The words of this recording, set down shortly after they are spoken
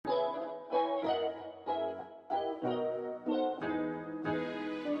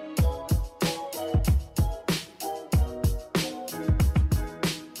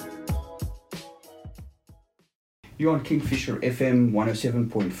You're on KingFisher FM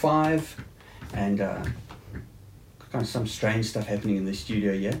 107.5, and kind of some strange stuff happening in the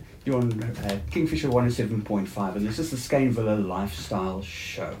studio here. You're on KingFisher 107.5, and this is the Scanevilla Lifestyle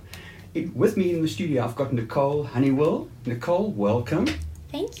Show. With me in the studio, I've got Nicole Honeywell. Nicole, welcome.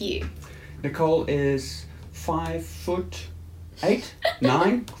 Thank you. Nicole is 5'8",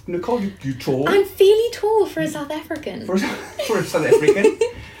 9. Nicole, you're tall. I'm fairly tall for a South African. For a South African.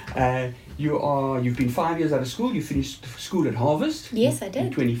 You've been 5 years out of school. You finished school at Harvest. Yes, I did.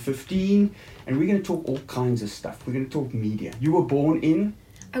 In 2015. And we're going to talk all kinds of stuff. We're going to talk media. You were born in?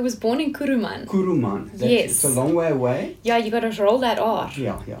 I was born in Kuruman. Kuruman. Yes. It's a long way away. Yeah, you got to roll that R.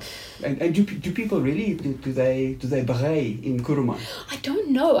 Yeah. And do people really, do they berei in Kuruman? I don't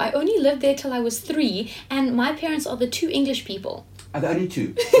know. I only lived there till I was 3, and my parents are the 2 English people. Are there only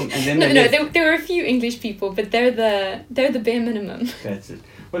 2? And then there were a few English people, but they're the bare minimum. That's it.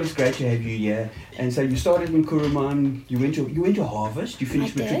 Well, it's great to have you here. And so you started in Kuruman. You went to Harvest. You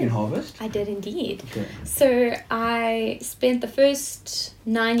finished matric in Harvest. I did indeed. Okay. So I spent the first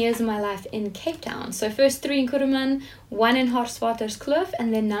 9 years of my life in Cape Town. So first 3 in Kuruman, 1 in Hartswaterskloof,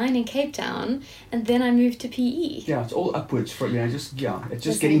 and then 9 in Cape Town. And then I moved to PE. Yeah, it's all upwards. It's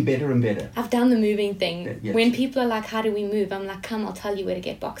just getting better and better. I've done the moving thing. Yeah, when people are like, how do we move? I'm like, come, I'll tell you where to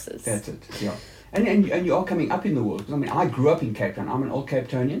get boxes. That's it, yeah. And you are coming up in the world. Because I grew up in Cape Town. I'm an old Cape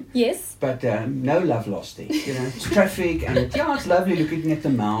Townian. Yes. But no love lost there. It's traffic and it's lovely looking at the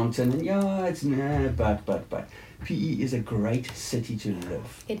mountain. And but PE is a great city to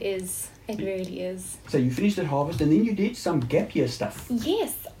live. It is. It really is. So you finished at Harvest and then you did some gap year stuff.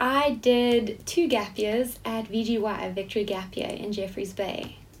 Yes. I did 2 gap years at VGY, Victory Gap Year in Jeffreys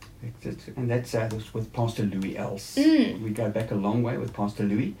Bay. And that's with Pastor Louis Els. Mm. We go back a long way with Pastor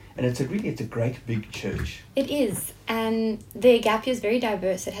Louis, and it's a great big church. It is, and the gap year is very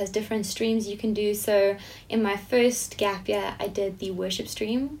diverse. It has different streams you can do. So in my first gap year, I did the worship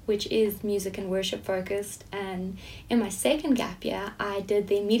stream, which is music and worship focused. And in my second gap year, I did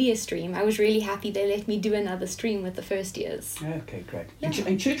the media stream. I was really happy they let me do another stream with the first years. Okay, great. Yeah.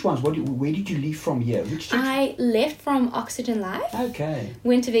 And church-wise, where did you leave from here? Which church? I left from Oxygen Life. Okay.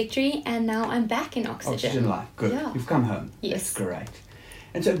 Went to Victory, and now I'm back in Oxygen. Oxygen Life, good. Yeah. You've come home. Yes. That's great.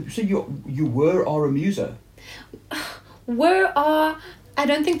 And so you are a muser. I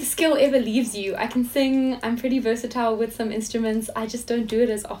don't think the skill ever leaves you. I can sing. I'm pretty versatile with some instruments. I just don't do it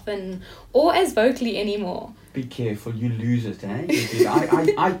as often or as vocally anymore. Be careful, you lose it, eh?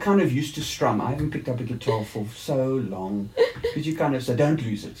 I kind of used to strum. I haven't picked up a guitar for so long. Because you kind of say, don't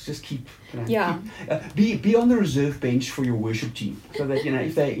lose it. Just keep. Be on the reserve bench for your worship team. So that,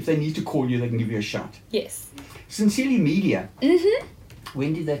 if they need to call you, they can give you a shot. Yes. Sincerely Media. Mm-hmm.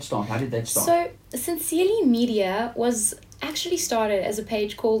 When did that start? How did that start? So, Sincerely Media was actually started as a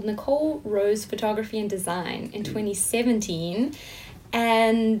page called Nicole Rose Photography and Design in 2017.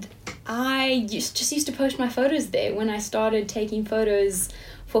 And I just used to post my photos there when I started taking photos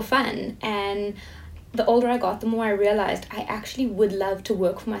for fun. And the older I got, the more I realized I actually would love to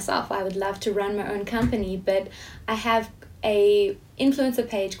work for myself. I would love to run my own company, but I have a influencer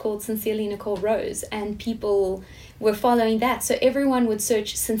page called Sincerely Nicole Rose, and people were following that. So everyone would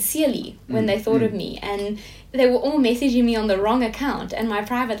search Sincerely when they thought of me, and they were all messaging me on the wrong account, and my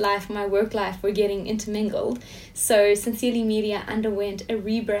private life, my work life were getting intermingled. So Sincerely Media underwent a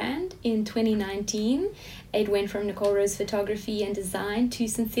rebrand in 2019. It went from Nicole Rose Photography and Design to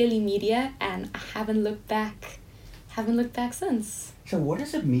Sincerely Media, and I haven't looked back since. So what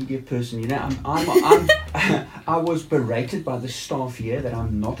is a media person? I was berated by the staff here that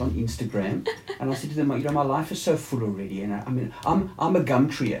I'm not on Instagram, and I said to them, my life is so full already, and I'm a gum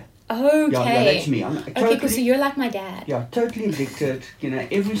treer. Okay. Yeah, that's me. Okay, cool. So you're like my dad. Yeah, totally addicted.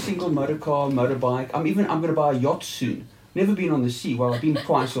 Every single motor car, motorbike. I'm going to buy a yacht soon. Never been on the sea. Well, I've been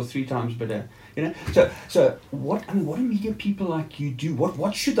twice or 3 times, but So what do media people like you do?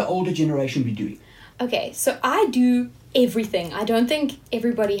 What should the older generation be doing? Okay, so I do everything. I don't think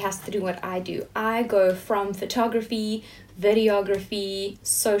everybody has to do what I do. I go from photography, videography,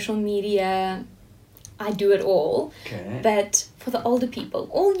 social media. I do it all. Okay. But for the older people,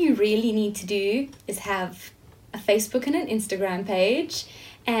 all you really need to do is have a Facebook and an Instagram page,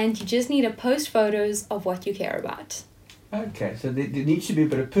 and you just need to post photos of what you care about. Okay, so there needs to be a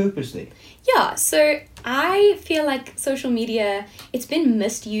bit of purpose there. Yeah, so I feel like social media, it's been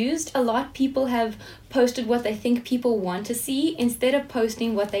misused. A lot of people have posted what they think people want to see instead of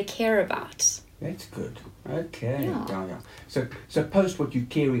posting what they care about. That's good. Okay. Yeah. So post what you're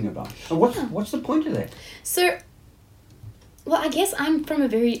caring about. And what's the point of that? So, well, I guess I'm a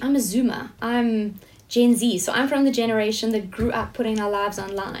Zoomer. I'm Gen Z, so I'm from the generation that grew up putting our lives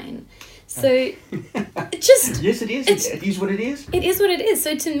online. So it just... Yes, it is. It is what it is. It is what it is.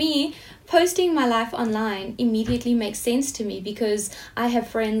 So to me, posting my life online immediately makes sense to me because I have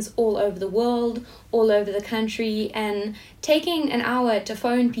friends all over the world, all over the country, and taking an hour to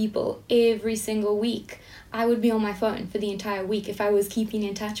phone people every single week, I would be on my phone for the entire week if I was keeping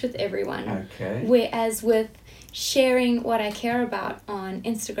in touch with everyone. Okay. Whereas with sharing what I care about on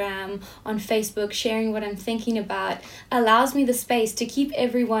Instagram, on Facebook, sharing what I'm thinking about, allows me the space to keep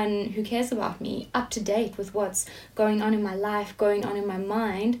everyone who cares about me up to date with what's going on in my life, going on in my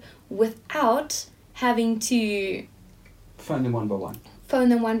mind, without having to phone them one by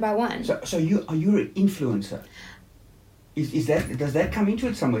one. So are you an influencer? Is that, does that come into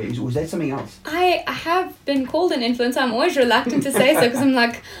it somewhere? Was that something else? I have been called an influencer. I'm always reluctant to say so because I'm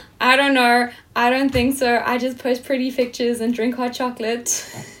like, I don't know. I don't think so. I just post pretty pictures and drink hot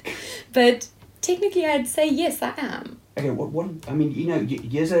chocolate. But technically I'd say yes, I am. Okay, what I mean, you know,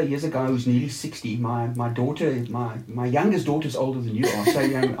 here's a guy who's nearly 60. My daughter, my youngest daughter's older than you are. So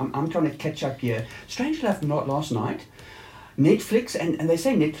you know, I'm trying to catch up here. Strange enough, not last night. Netflix, and they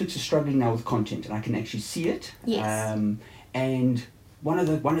say Netflix is struggling now with content, and I can actually see it. Yes. And one of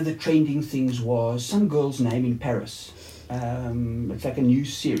the trending things was some girl's name in Paris. It's like a new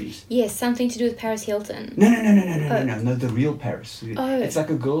series. Yes, something to do with Paris Hilton. No, the real Paris. Oh. It's like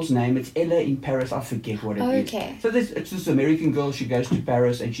a girl's name. It's Ella in Paris. I forget what it is. Okay. So it's this American girl. She goes to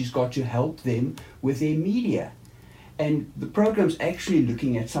Paris and she's got to help them with their media. And the program's actually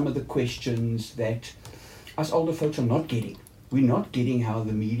looking at some of the questions that us older folks are not getting. We're not getting how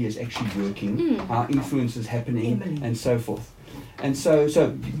the media is actually working, how influence is happening, and so forth. And so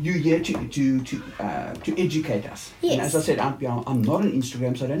you're here to educate us. Yes. And as I said, I'm not on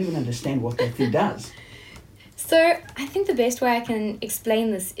Instagram, so I don't even understand what that thing does. So I think the best way I can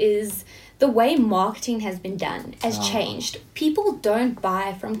explain this is the way marketing has been done has changed. People don't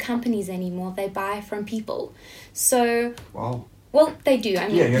buy from companies anymore; they buy from people. So. Wow. Well, they do. I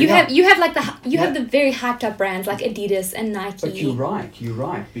mean, you have like the very hyped up brands like Adidas and Nike. But you're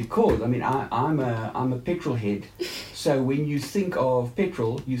right. Because I mean, I'm a petrol head. So when you think of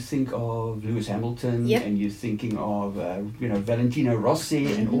petrol, you think of Lewis Hamilton, and you're thinking of Valentino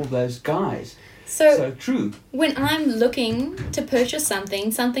Rossi and all those guys. So true. When I'm looking to purchase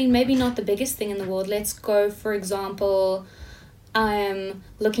something maybe not the biggest thing in the world. Let's go, for example, I'm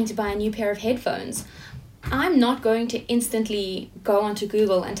looking to buy a new pair of headphones. I'm not going to instantly go onto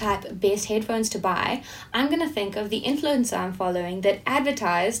Google and type best headphones to buy. I'm going to think of the influencer I'm following that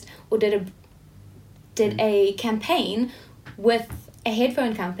advertised or did a campaign with a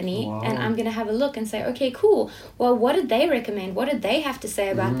headphone company, and I'm going to have a look and say, okay, cool. Well, what did they recommend? What did they have to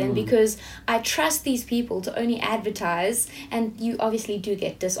say about them? Because I trust these people to only advertise, and you obviously do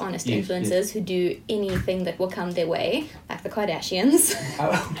get dishonest influencers who do anything that will come their way, like the Kardashians.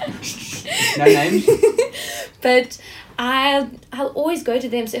 No names. But I'll always go to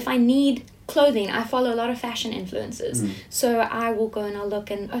them. So if I need clothing, I follow a lot of fashion influencers. So I will go and I'll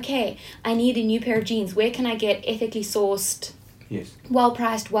look and, okay, I need a new pair of jeans. Where can I get ethically sourced,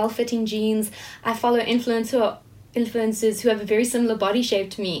 well-priced, well-fitting jeans? I follow influencers who have a very similar body shape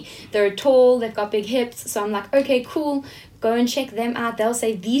to me. They're tall, they've got big hips. So I'm like, okay, cool. Go and check them out. They'll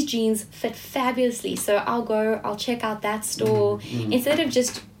say these jeans fit fabulously. So I'll check out that store. Instead of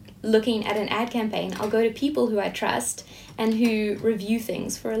just looking at an ad campaign, I'll go to people who I trust and who review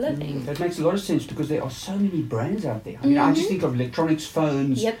things for a living. That makes a lot of sense because there are so many brands out there. I mean, I just think of electronics,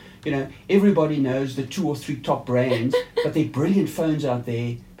 phones. You know, everybody knows the 2 or 3 top brands, but they're brilliant phones out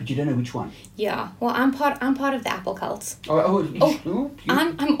there, but you don't know which one. Yeah, well, I'm part of the Apple cult.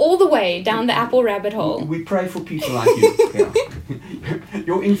 I'm all the way down the Apple rabbit hole. We pray for people like you.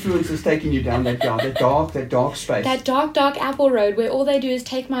 Your influence is taking you down that dark space. That dark Apple road where all they do is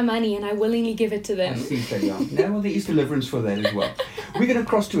take my money and I willingly give it to them. I think so, yeah. No, well, there is deliverance for that as well. We're going to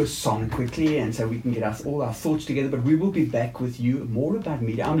cross to a song quickly, and so we can get all our thoughts together, but we will be back with you more about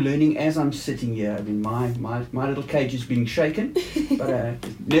media. I'm learning as I'm sitting here. I mean, my little cage is being shaken, but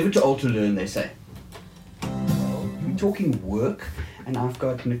never too old to learn, they say. We're talking work, and I've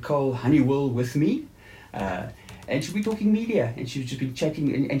got Nicole Honeywell with me. And she'll be talking media, and she's just been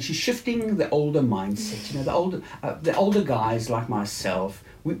chatting, and she's shifting the older mindset. You know, the older guys like myself.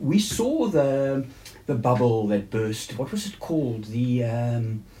 We saw the bubble that burst. What was it called?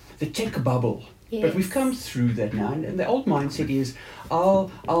 The tech bubble. Yes. But we've come through that now, and the old mindset is,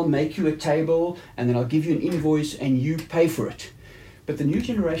 I'll make you a table, and then I'll give you an invoice, and you pay for it. But the new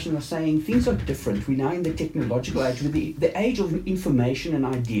generation are saying things are different. We're now in the technological age, with the age of information and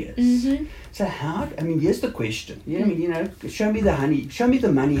ideas. So here's the question. I mean, show me the honey, show me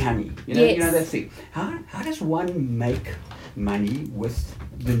the money, honey. You know that thing. How does one make money with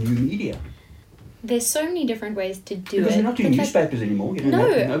the new media. There's so many different ways to do because it. we're not doing newspapers anymore. You know,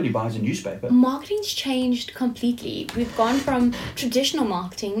 No. nobody buys a newspaper. Marketing's changed completely. We've gone from traditional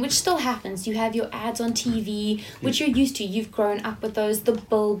marketing, which still happens. You have your ads on TV, which you're used to. You've grown up with those, the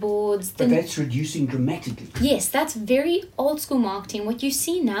billboards. But that's reducing dramatically. Yes, that's very old school marketing. What you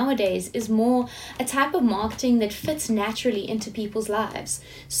see nowadays is more a type of marketing that fits naturally into people's lives.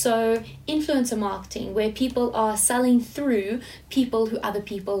 So influencer marketing, where people are selling through people who other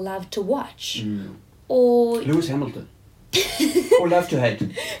people love to watch. Or Lewis Hamilton. Or love to hate.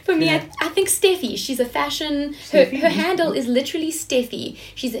 for me, I think Steffi. She's a fashion. Her handle is literally Steffi.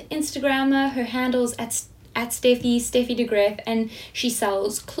 She's an Instagrammer. Her handle's at Steffi de Graaf, and she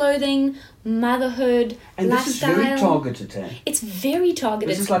sells clothing, motherhood, and lifestyle. And this is very targeted, eh? It's very targeted.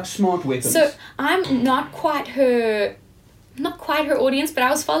 This is like smart weapons. So I'm not quite her audience, but I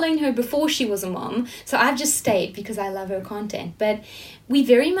was following her before she was a mom, so I've just stayed because I love her content. But we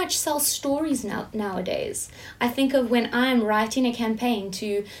very much sell stories nowadays. I think of when I'm writing a campaign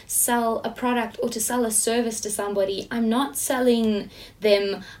to sell a product or to sell a service to somebody, I'm not selling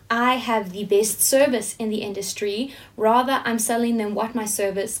them I have the best service in the industry, rather I'm selling them what my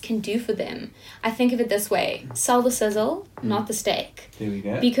service can do for them. I think of it this way: sell the sizzle, not the steak. There we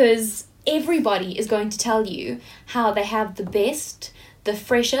go. Because everybody is going to tell you how they have the best, the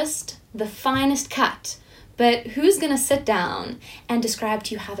freshest, the finest cut. But who's going to sit down and describe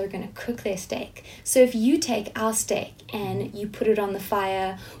to you how they're going to cook their steak? So if you take our steak and you put it on the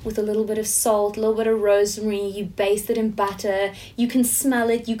fire with a little bit of salt, a little bit of rosemary, you baste it in butter, you can smell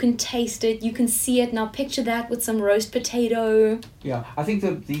it, you can taste it, you can see it. Now picture that with some roast potato. Yeah, I think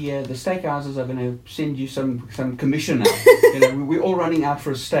the steakhouses are going to send you some commission now. We're all running out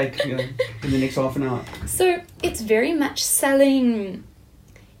for a steak in the next half an hour. So it's very much selling...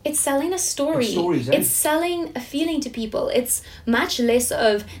 It's selling a story. It's selling a feeling to people. It's much less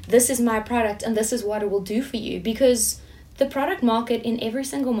of, this is my product and this is what it will do for you, because the product market in every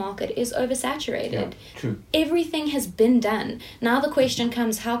single market is oversaturated. Yeah, true. Everything has been done. Now the question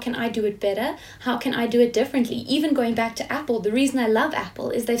comes, how can I do it better? How can I do it differently? Even going back to Apple, the reason I love Apple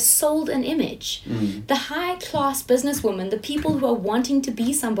is they've sold an image. The high-class businesswomen, the people who are wanting to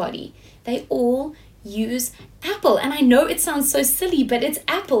be somebody, they all use Apple. And I know it sounds so silly, but it's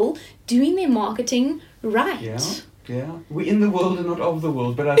Apple doing their marketing right. Yeah. We're in the world and not of the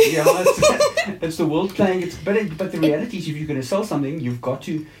world, but it's the world playing. But the reality is, if you're going to sell something, you've got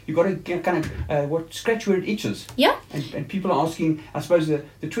to kind of scratch where it itches. Yeah. And people are asking. I suppose the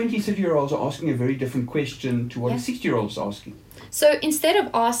 20-30-year-olds are asking a very different question to what a 60-year-old is asking. So instead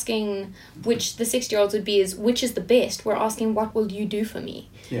of asking which the 60-year-olds would be is which is the best, we're asking what will you do for me?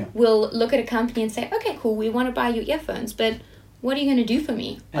 Yeah. We'll look at a company and say, okay, cool, we want to buy you earphones, but what are you going to do for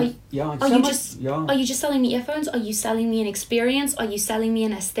me? Are you just selling me earphones? Are you selling me an experience? Are you selling me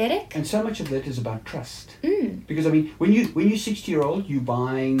an aesthetic? And so much of that is about trust. Because when you're 60-year-old, you're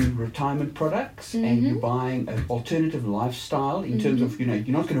buying retirement products and you're buying an alternative lifestyle in terms of, you're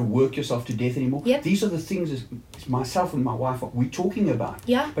not going to work yourself to death anymore. Yep. These are the things as myself and my wife we're talking about.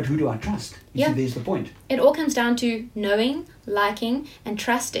 Yeah. But who do I trust? See, there's the point. It all comes down to knowing, liking, and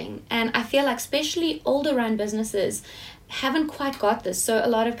trusting. And I feel like especially older run businesses haven't quite got this. So a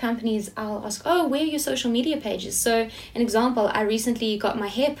lot of companies, I'll ask, where are your social media pages? So an example, I recently got my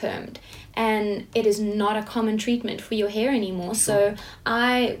hair permed, and it is not a common treatment for your hair anymore. So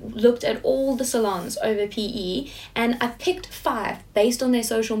I looked at all the salons over PE, and I picked 5 based on their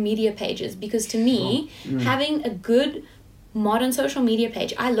social media pages, because to me, having a good modern social media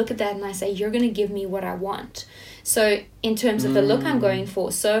page, I look at that and I say, you're going to give me what I want. So in terms of the look I'm going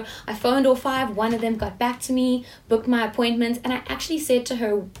for, so I phoned all 5, one of them got back to me, booked my appointments, and I actually said to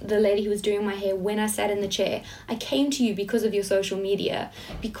her, the lady who was doing my hair, when I sat in the chair, I came to you because of your social media,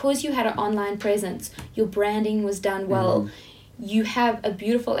 because you had an online presence, your branding was done well, you have a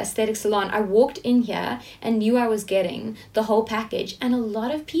beautiful aesthetic salon. I walked in here and knew I was getting the whole package, and a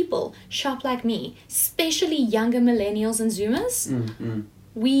lot of people shop like me, especially younger millennials and Zoomers.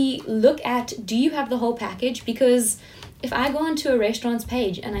 We look at, do you have the whole package? Because if I go onto a restaurant's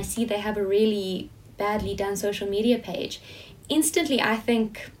page and I see they have a really badly done social media page, instantly I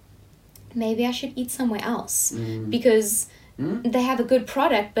think maybe I should eat somewhere else, because they have a good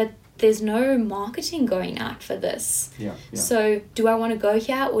product, but there's no marketing going out for this. So do I want to go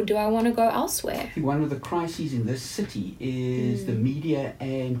here or do I want to go elsewhere? I think one of the crises in this city is the media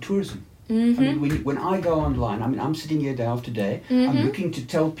and tourism. I mean, when I go online, I'm sitting here day after day, I'm looking to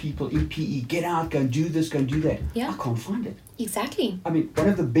tell people in PE, get out, go and do this, go and do that. I can't find it. Exactly. I mean, one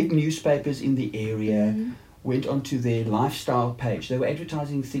of the big newspapers in the area went onto their lifestyle page. They were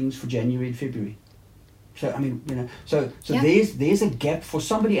advertising things for January and February. So I mean, so Yeah. there's a gap for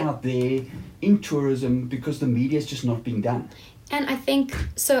somebody out there in tourism because the media is just not being done. And I think,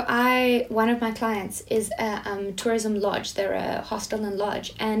 one of my clients is a tourism lodge. They're a hostel and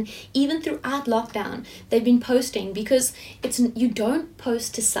lodge. And even throughout lockdown, they've been posting because you don't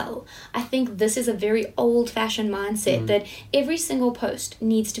post to sell. I think this is a very old-fashioned mindset that every single post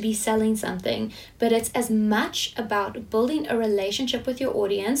needs to be selling something. But it's as much about building a relationship with your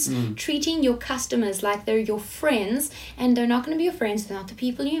audience, treating your customers like they're your friends. And they're not going to be your friends. They're not the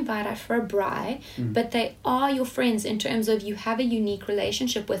people you invite out for a braai. But they are your friends in terms of you have a unique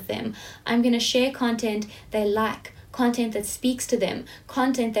relationship with them. I'm going to share content they like, content that speaks to them,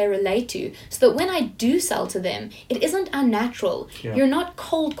 content they relate to, so that when I do sell to them, it isn't unnatural. Yeah. You're not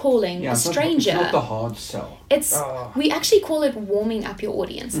cold calling a stranger. It's not the hard sell. We actually call it warming up your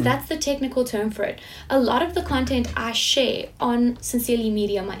audience. That's the technical term for it. A lot of the content I share on Sincerely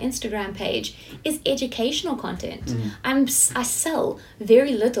Media, my Instagram page, is educational content. I sell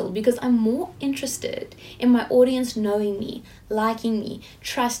very little because I'm more interested in my audience knowing me, liking me,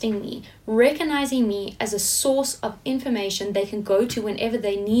 trusting me, recognizing me as a source of information they can go to whenever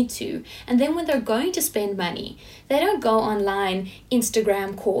they need to. And then when they're going to spend money, they don't go online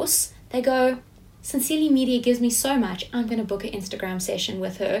Instagram course. They go, Sincerely Media gives me so much, I'm going to book an Instagram session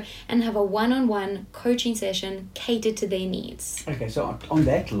with her and have a one-on-one coaching session catered to their needs. Okay, so on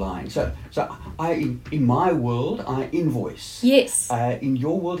that line, so in my world, I invoice. Yes. In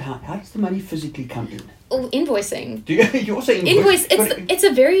your world, how does the money physically come in? Invoicing. Do you also invoice?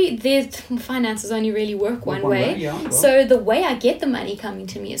 Finances only really work one way. Yeah, well. So the way I get the money coming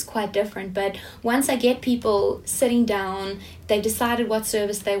to me is quite different. But once I get people sitting down, they've decided what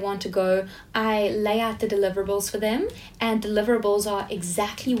service they want to go, I lay out the deliverables for them, and deliverables are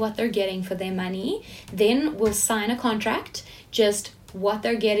exactly what they're getting for their money. Then we'll sign a contract, just what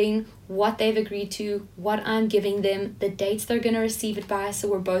they're getting, what they've agreed to, what I'm giving them, the dates they're going to receive it by, so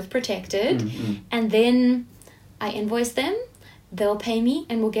we're both protected. And then I invoice them, they'll pay me,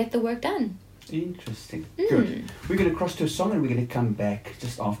 and we'll get the work done. Interesting. Good. We're going to cross to a song and we're going to come back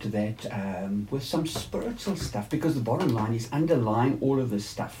just after that with some spiritual stuff, because the bottom line is underlying all of this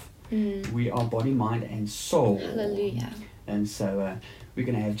stuff. We are body, mind and soul. Hallelujah. And so we're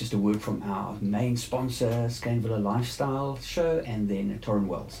going to have just a word from our main sponsor, Scanvilla Lifestyle Show, and then Torrin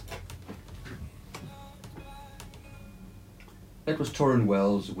Wells. That was Torrin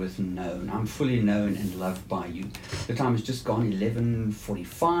Wells with Known. I'm fully known and loved by you. The time has just gone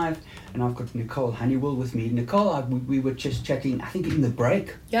 11:45, and I've got Nicole Honeywell with me. Nicole, we were just chatting, I think in the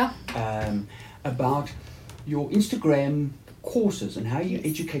break, about your Instagram courses and how you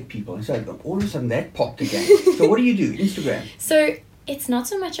educate people. And so all of a sudden that popped again. So what do you do, Instagram? So it's not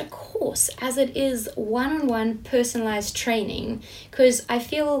so much a course as it is one-on-one personalized training, because I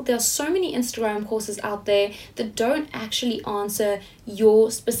feel there's so many Instagram courses out there that don't actually answer your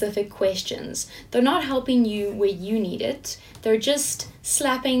specific questions. They're not helping you where you need it. They're just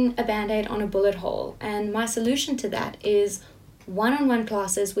slapping a band-aid on a bullet hole. And my solution to that is one-on-one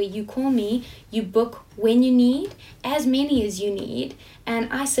classes where you call me, you book when you need, as many as you need,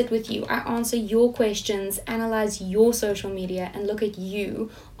 and I sit with you. I answer your questions, analyze your social media, and look at you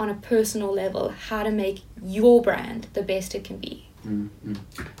on a personal level, how to make your brand the best it can be.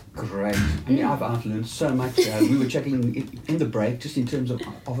 Great. I mean, I've learned so much. We were chatting in the break just in terms of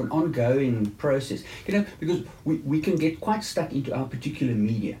an ongoing process. Because we can get quite stuck into our particular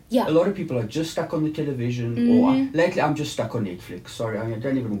media. Yeah. A lot of people are just stuck on the television, or lately I'm just stuck on Netflix. Sorry, I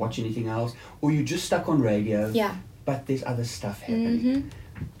don't even watch anything else. Or you're just stuck on radio. Yeah. But there's other stuff happening.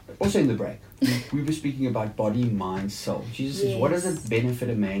 Also in the break, we were speaking about body, mind, soul. Jesus says, what does it benefit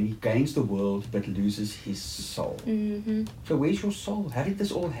a man? He gains the world but loses his soul. So where's your soul? How did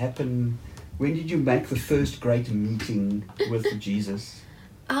this all happen? When did you make the first great meeting with Jesus?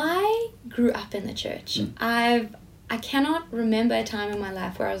 I grew up in the church. I cannot remember a time in my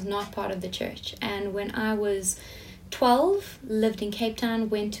life where I was not part of the church. And when I was 12, lived in Cape Town,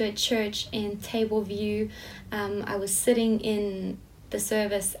 went to a church in Tableview. I was sitting in the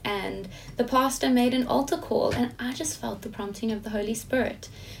service and the pastor made an altar call, and I just felt the prompting of the Holy Spirit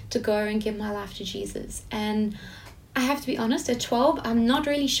to go and give my life to Jesus. And I have to be honest, at 12, I'm not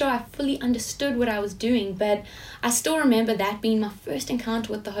really sure I fully understood what I was doing, but I still remember that being my first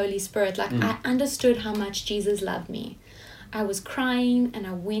encounter with the Holy Spirit. I understood how much Jesus loved me. I was crying and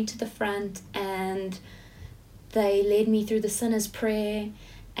I went to the front and they led me through the sinner's prayer,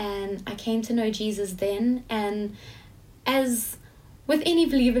 and I came to know Jesus then. And as with any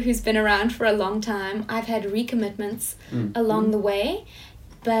believer who's been around for a long time, I've had recommitments along the way.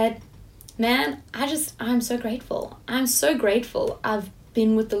 But man, I'm so grateful. I'm so grateful I've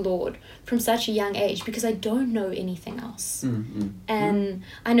been with the Lord from such a young age because I don't know anything else. And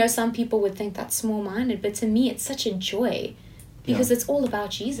I know some people would think that's small-minded, but to me it's such a joy because it's all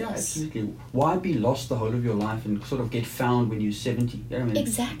about Jesus. Yeah, absolutely. Why be lost the whole of your life and sort of get found when you're 70? You know what I mean?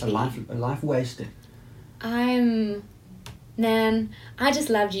 Exactly. A life wasted. I just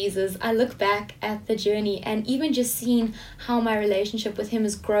love Jesus. I look back at the journey and even just seeing how my relationship with him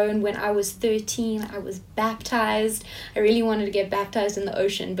has grown. When I was 13, I was baptized. I really wanted to get baptized in the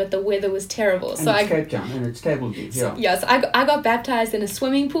ocean, but the weather was terrible. And it's Cape Town, and it's table deep, So I got baptized in a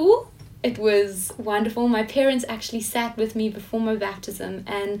swimming pool. It was wonderful. My parents actually sat with me before my baptism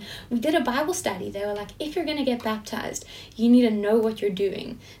and we did a Bible study. They were like, if you're going to get baptized, you need to know what you're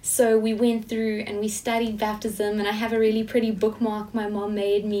doing. So we went through and we studied baptism, and I have a really pretty bookmark my mom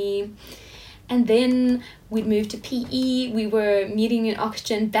made me. And then we'd moved to PE. We were meeting in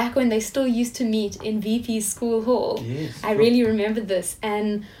Oxygen back when they still used to meet in VP's school hall. Yes, I really remember this.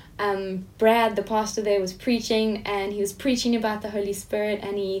 And Brad, the pastor there, was preaching, and he was preaching about the Holy Spirit,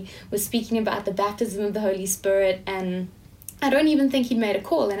 and he was speaking about the baptism of the Holy Spirit, and I don't even think he'd made a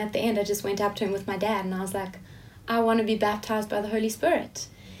call. And at the end I just went up to him with my dad and I was like, I want to be baptized by the Holy Spirit.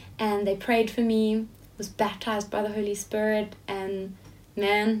 And they prayed for me, was baptized by the Holy Spirit, and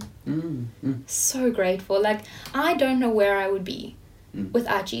man, so grateful. Like, I don't know where I would be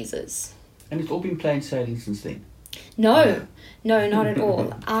without Jesus. And it's all been plain sailing since then? No, not at all.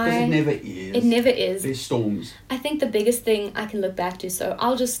 Because it never is. It never is. There's storms. I think the biggest thing I can look back to, so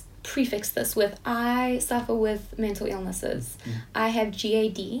I'll just prefix this with, I suffer with mental illnesses. I have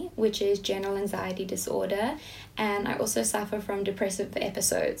GAD, which is general anxiety disorder, and I also suffer from depressive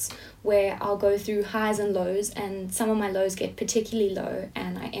episodes where I'll go through highs and lows, and some of my lows get particularly low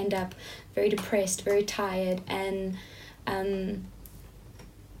and I end up very depressed, very tired, and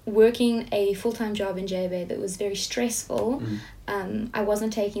working a full-time job in JB that was very stressful. I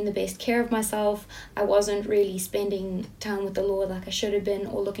wasn't taking the best care of myself. I wasn't really spending time with the Lord like I should have been,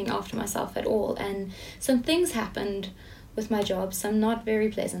 or looking after myself at all. And some things happened with my job, some not very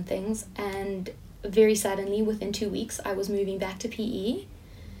pleasant things, and very suddenly within 2 weeks I was moving back to PE.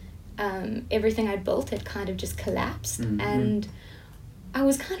 Everything I'd built had kind of just collapsed, and I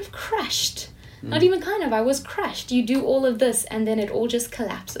was kind of crushed. Not even kind of, I was crushed. You do all of this and then it all just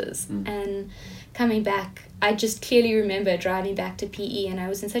collapses. And coming back, I just clearly remember driving back to PE, and I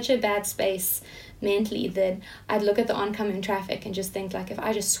was in such a bad space mentally that I'd look at the oncoming traffic and just think, like, if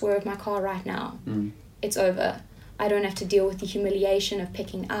I just swerve my car right now, it's over. I don't have to deal with the humiliation of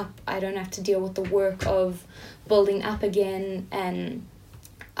picking up. I don't have to deal with the work of building up again. And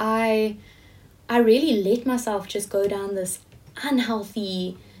I really let myself just go down this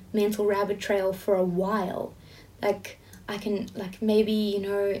unhealthy mental rabbit trail for a while. Like, I can, like, maybe, you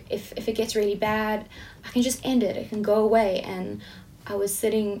know, if it gets really bad, I can just end it. It can go away. And I was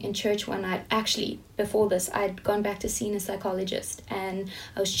sitting in church one night. Actually, before this, I'd gone back to seeing a psychologist, and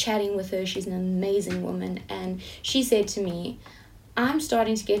I was chatting with her. She's an amazing woman, and she said to me, I'm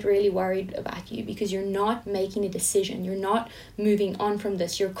starting to get really worried about you because you're not making a decision. You're not moving on from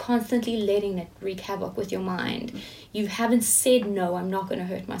this. You're constantly letting it wreak havoc with your mind. You haven't said, no, I'm not going to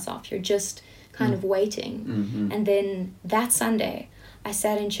hurt myself. You're just kind of waiting. And then that Sunday, I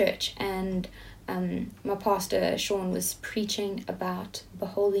sat in church, and my pastor, Sean, was preaching about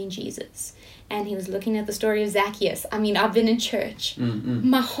beholding Jesus. And he was looking at the story of Zacchaeus. I mean, I've been in church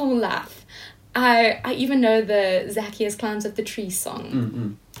my whole life. I even know the Zacchaeus climbs up the tree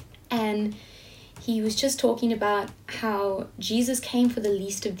song. And he was just talking about how Jesus came for the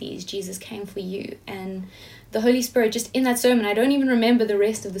least of these. Jesus came for you. And the Holy Spirit, just in that sermon, I don't even remember the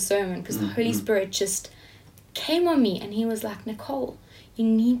rest of the sermon because the Holy Spirit just came on me, and he was like, Nicole, you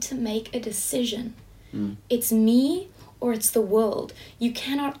need to make a decision. It's me or it's the world. You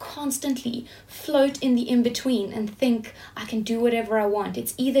cannot constantly float in the in-between and think, I can do whatever I want.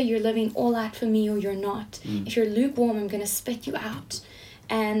 It's either you're living all out for me or you're not. If you're lukewarm, I'm going to spit you out.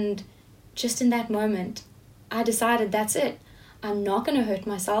 And just in that moment, I decided that's it. I'm not going to hurt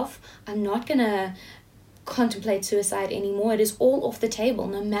myself. I'm not going to contemplate suicide anymore. It is all off the table,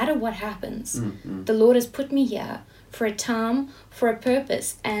 no matter what happens. The Lord has put me here for a time, for a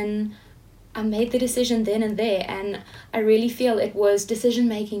purpose, and I made the decision then and there. And I really feel it was decision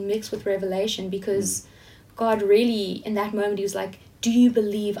making mixed with revelation, because God really, in that moment, he was like, do you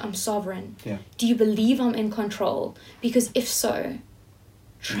believe I'm sovereign? Do you believe I'm in control? Because if so,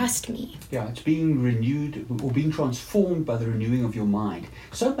 trust me. It's being renewed or being transformed by the renewing of your mind.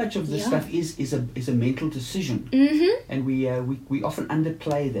 So much of this stuff is a mental decision, and we often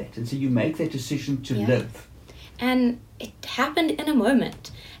underplay that. And so you make that decision to live. And it happened in a moment.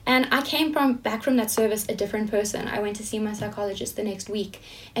 And I came back from that service a different person. I went to see my psychologist the next week,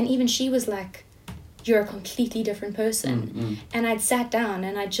 and even she was like, you're a completely different person. And I'd sat down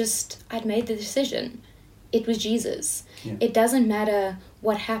and I'd made the decision. It was Jesus. Yeah. It doesn't matter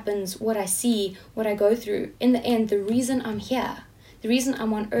what happens, what I see, what I go through. In the end, the reason I'm here, the reason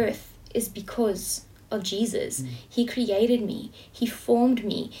I'm on earth is because of Jesus. He created me. He formed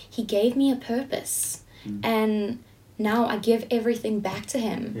me. He gave me a purpose. And now I give everything back to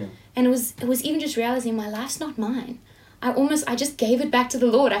him. Yeah. And it was even just realizing my life's not mine. I just gave it back to the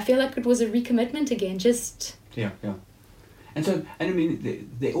Lord. I feel like it was a recommitment again. Yeah. And so, and I mean,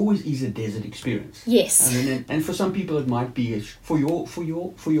 there always is a desert experience. Yes. I mean, and for some people it might be for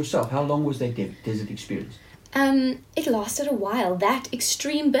yourself. How long was that desert experience? It lasted a while. That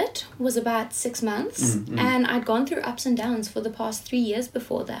extreme bit was about 6 months, and I'd gone through ups and downs for the past 3 years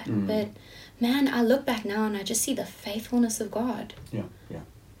before that. But man, I look back now and I just see the faithfulness of God. Yeah.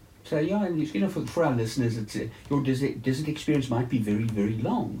 So and for our listeners, it's your desert experience might be very, very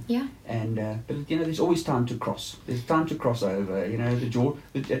long. Yeah. And but there's always time to cross. There's time to cross over.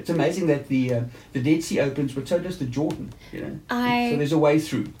 It's amazing that the Dead Sea opens, but so does the Jordan. So there's a way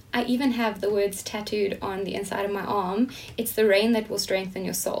through. I even have the words tattooed on the inside of my arm. It's the rain that will strengthen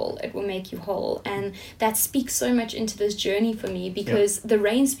your soul. It will make you whole. And that speaks so much into this journey for me, because the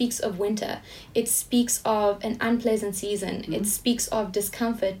rain speaks of winter. It speaks of an unpleasant season. It speaks of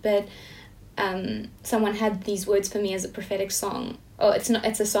discomfort. But someone had these words for me as a prophetic song. Oh, it's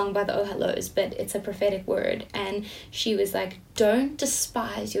a song by the Oh Hellos, but it's a prophetic word. And she was like, don't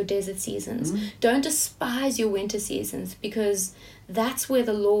despise your desert seasons. Don't despise your winter seasons, because that's where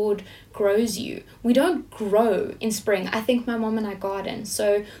the Lord grows you. We don't grow in spring. I think my mom and I garden.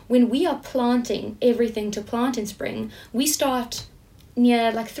 So when we are planting everything to plant in spring, we start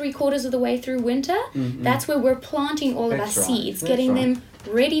near like 3/4 of the way through winter. That's where we're planting all of our seeds, getting them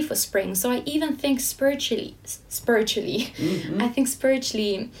ready for spring. So I even think spiritually I think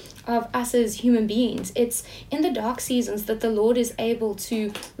spiritually of us as human beings, it's in the dark seasons that the Lord is able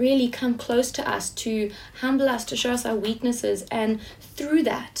to really come close to us, to humble us, to show us our weaknesses, and through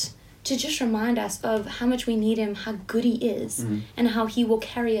that to just remind us of how much we need him, how good he is, and how he will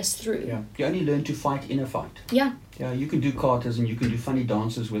carry us through. You only learn to fight in a fight. You can do katas and you can do funny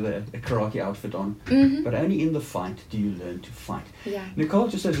dances with a karate outfit on, but only in the fight do you learn to fight. Nicole,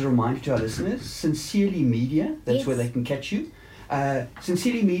 just as a reminder to our listeners, Sincerely Media, that's where they can catch you.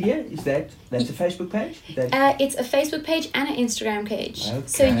 Sincerely Media, that's a Facebook page? It's a Facebook page and an Instagram page. Okay.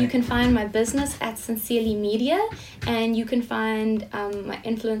 So you can find my business at Sincerely Media, and you can find my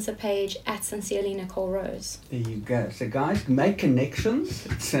influencer page at Sincerely Nicole Rose. There you go. So guys, make connections.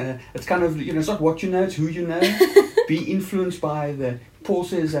 It's kind of, it's not what you know, it's who you know. Be influenced by Paul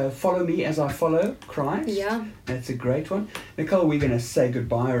says, follow me as I follow Christ. Yeah. That's a great one. Nicole, we're going to say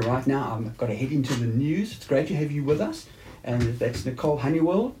goodbye right now. I've got to head into the news. It's great to have you with us. And that's Nicole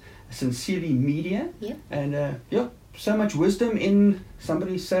Honeywell, Sincerely Media. Yep. And so much wisdom in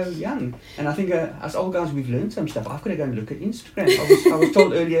somebody so young. And I think us old guys, we've learned some stuff. I've got to go and look at Instagram. I was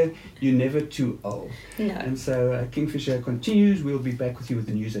told earlier, you're never too old. No. And so Kingfisher continues. We'll be back with you with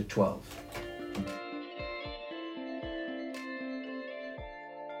the news at 12.